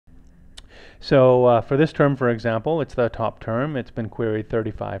So for this term, for example, it's the top term. It's been queried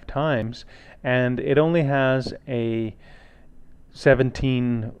 35 times, and it only has a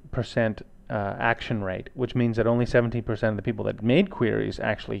 17% action rate, which means that only 17% of the people that made queries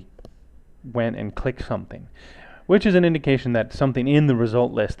actually went and clicked something, which is an indication that something in the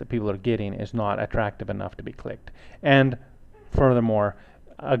result list that people are getting is not attractive enough to be clicked. And furthermore,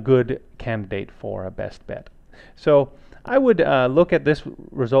 a good candidate for a best bet. So I would look at this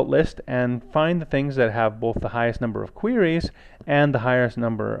result list and find the things that have both the highest number of queries and the highest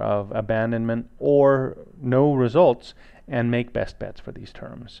number of abandonment or no results, and make best bets for these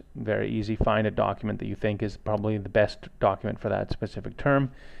terms. Very easy. Find a document that you think is probably the best document for that specific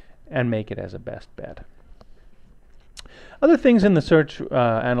term and make it as a best bet. Other things in the search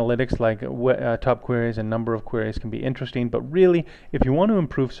analytics like top queries and number of queries can be interesting, but really if you want to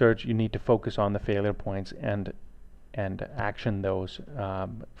improve search, you need to focus on the failure points and action those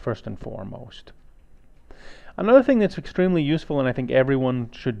first and foremost. Another thing that's extremely useful, and I think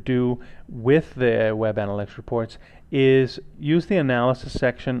everyone should do with the web analytics reports, is use the analysis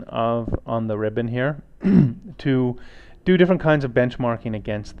section on the ribbon here to do different kinds of benchmarking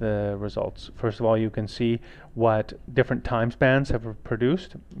against the results. First of all, you can see what different time spans have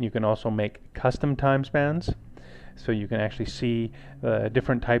produced. You can also make custom time spans, so you can actually see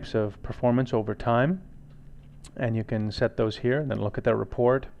different types of performance over time, and you can set those here and then look at that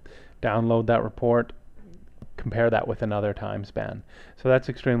report, download that report, compare that with another time span. So that's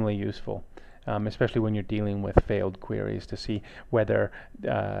extremely useful, especially when you're dealing with failed queries, to see whether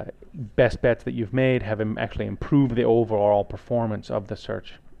best bets that you've made have actually improved the overall performance of the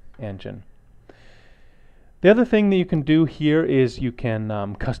search engine. The other thing that you can do here is you can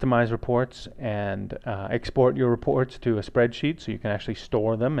customize reports and export your reports to a spreadsheet, so you can actually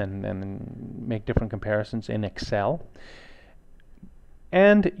store them and make different comparisons in Excel.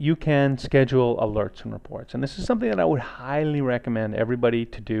 And you can schedule alerts and reports. And this is something that I would highly recommend everybody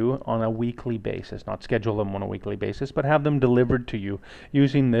to do on a weekly basis. Not schedule them on a weekly basis, but have them delivered to you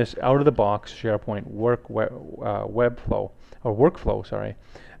using this out-of-the-box SharePoint workflow,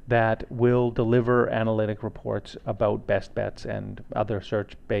 that will deliver analytic reports about best bets and other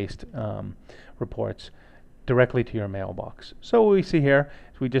search-based reports directly to your mailbox. So what we see here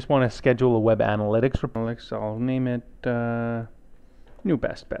is we just want to schedule a web analytics report. I'll name it new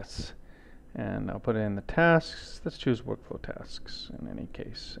best bets, and I'll put it in the tasks. Let's choose workflow tasks in any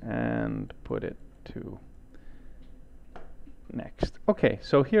case and put it to next. Okay,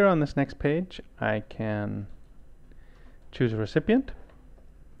 so here on this next page I can choose a recipient,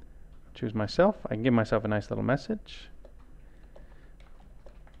 choose myself. I can give myself a nice little message,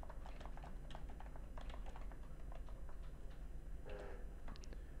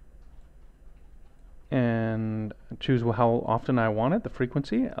 and choose how often I want it, the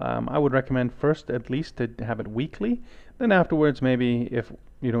frequency. I would recommend first at least to have it weekly. Then afterwards, maybe if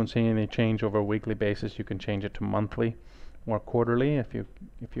you don't see any change over a weekly basis, you can change it to monthly or quarterly if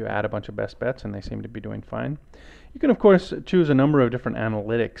you add a bunch of best bets and they seem to be doing fine. You can of course choose a number of different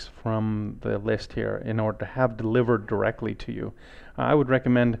analytics from the list here in order to have delivered directly to you. I would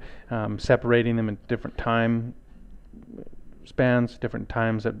recommend separating them in different time spans, different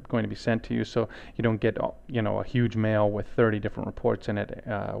times that are going to be sent to you, so you don't get a huge mail with 30 different reports in it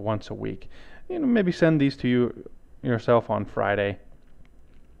once a week. Maybe send these to you yourself on Friday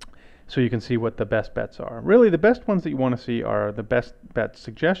so you can see what the best bets are. Really, the best ones that you want to see are the best bet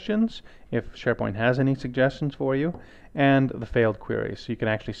suggestions, if SharePoint has any suggestions for you, and the failed queries, so you can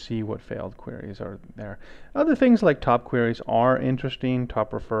actually see what failed queries are there. Other things like top queries are interesting,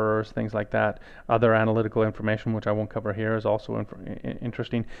 top referrers, things like that. Other analytical information, which I won't cover here, is also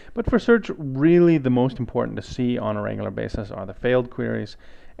interesting. But for search, really the most important to see on a regular basis are the failed queries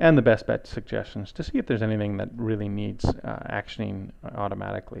and the best bet suggestions, to see if there's anything that really needs actioning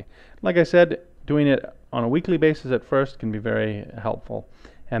automatically. Like I said, doing it on a weekly basis at first can be very helpful,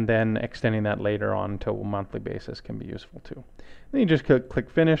 and then extending that later on to a monthly basis can be useful too. Then you just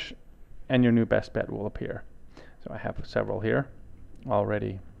click finish and your new best bet will appear. So I have several here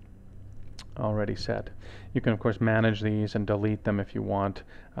already set. You can of course manage these and delete them if you want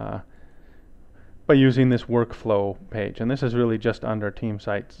by using this workflow page, and this is really just under team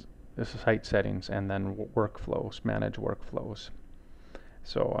sites. This is site settings and then workflows, manage workflows.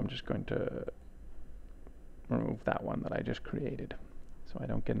 So I'm just going to remove that one that I just created so I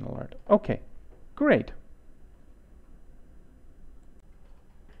don't get an alert. Okay, great.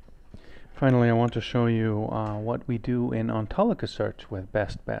 Finally, I want to show you what we do in Ontolica search with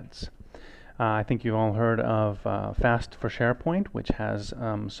best bets. I think you've all heard of Fast for SharePoint, which has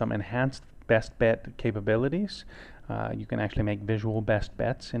some enhanced best bet capabilities. You can actually make visual best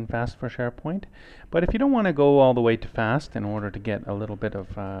bets in Fast for SharePoint. But if you don't want to go all the way to fast in order to get a little bit of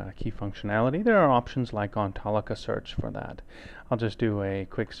key functionality, there are options like Ontolica search for that. I'll just do a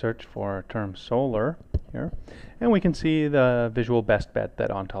quick search for term solar here, and we can see the visual best bet that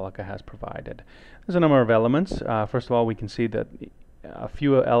Ontolica has provided. There's a number of elements. First of all, we can see that a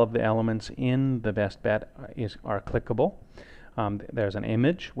few of the elements in the best bet are clickable. There's an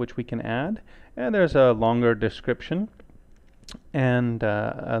image which we can add, and there's a longer description and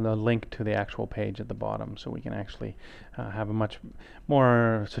a link to the actual page at the bottom, so we can actually have a much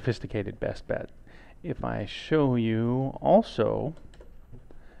more sophisticated best bet. If I show you also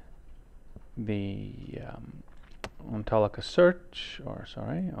the Ontolica search,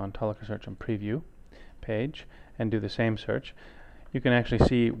 Ontolica search and preview page, and do the same search, you can actually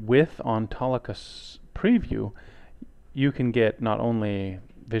see with Ontolica preview you can get not only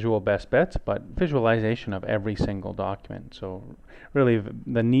visual best bets, but visualization of every single document. So really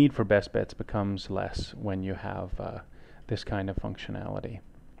the need for best bets becomes less when you have this kind of functionality.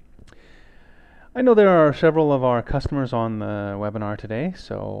 I know there are several of our customers on the webinar today,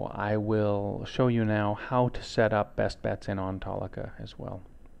 so I will show you now how to set up best bets in Ontolica as well.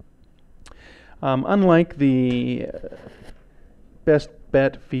 Unlike the best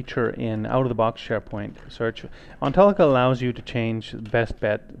bet feature in out-of-the-box SharePoint search, Ontolica allows you to change best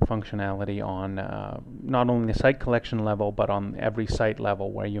bet functionality on not only the site collection level, but on every site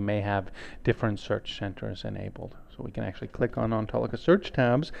level where you may have different search centers enabled. So we can actually click on Ontolica search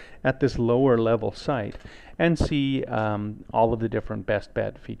tabs at this lower level site and see all of the different best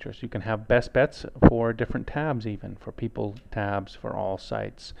bet features. You can have best bets for different tabs, even for people tabs, for all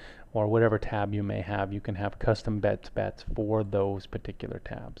sites, or whatever tab you may have. You can have custom bets for those particular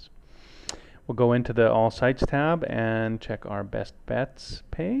tabs. We'll go into the All Sites tab and check our Best Bets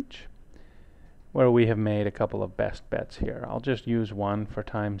page, where we have made a couple of best bets here. I'll just use one for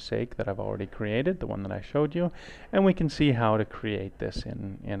time's sake that I've already created, the one that I showed you, and we can see how to create this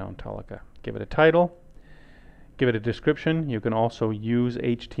in Ontolica. Give it a title, give it a description. You can also use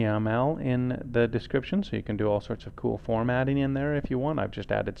HTML in the description, so you can do all sorts of cool formatting in there if you want. I've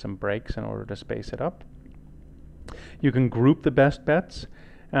just added some breaks in order to space it up. You can group the best bets,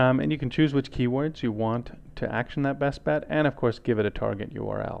 and you can choose which keywords you want to action that best bet, and of course give it a target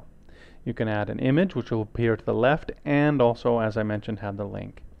URL. You can add an image which will appear to the left, and also, as I mentioned, have the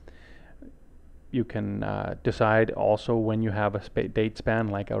link. You can decide also when you have a date span,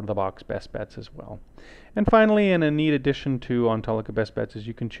 like out-of-the-box best bets as well. And finally, and a neat addition to Ontolica best bets is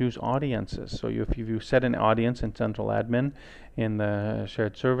you can choose audiences. So if you set an audience in Central Admin in the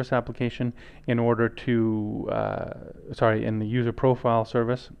shared service application in order to, in the user profile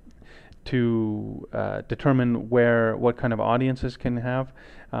service, to determine what kind of audiences can have,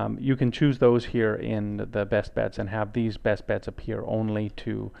 you can choose those here in the best bets and have these best bets appear only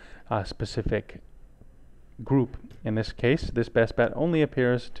to a specific group. In this case, this best bet only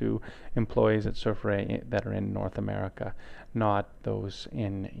appears to employees at Surfray that are in North America, not those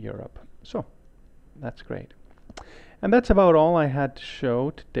in Europe. So that's great. And that's about all I had to show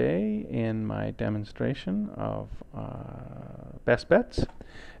today in my demonstration of best bets.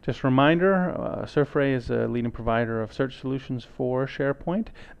 Just a reminder, Surfray is a leading provider of search solutions for SharePoint.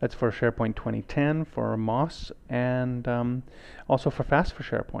 That's for SharePoint 2010, for MOS, and also for Fast for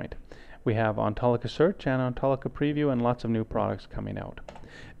SharePoint. We have Ontolica Search and Ontolica Preview and lots of new products coming out.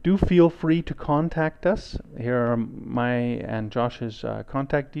 Do feel free to contact us. Here are my and Josh's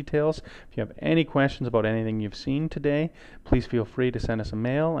contact details. If you have any questions about anything you've seen today, please feel free to send us a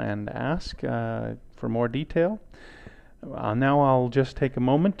mail and ask for more detail. Now I'll just take a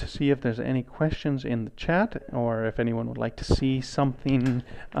moment to see if there's any questions in the chat, or if anyone would like to see something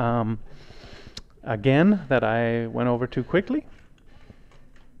again that I went over too quickly.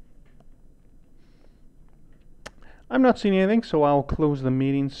 I'm not seeing anything, so I'll close the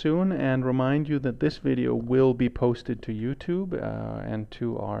meeting soon and remind you that this video will be posted to YouTube and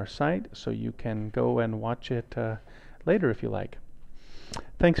to our site, so you can go and watch it later if you like.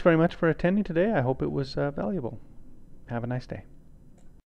 Thanks very much for attending today. I hope it was valuable. Have a nice day.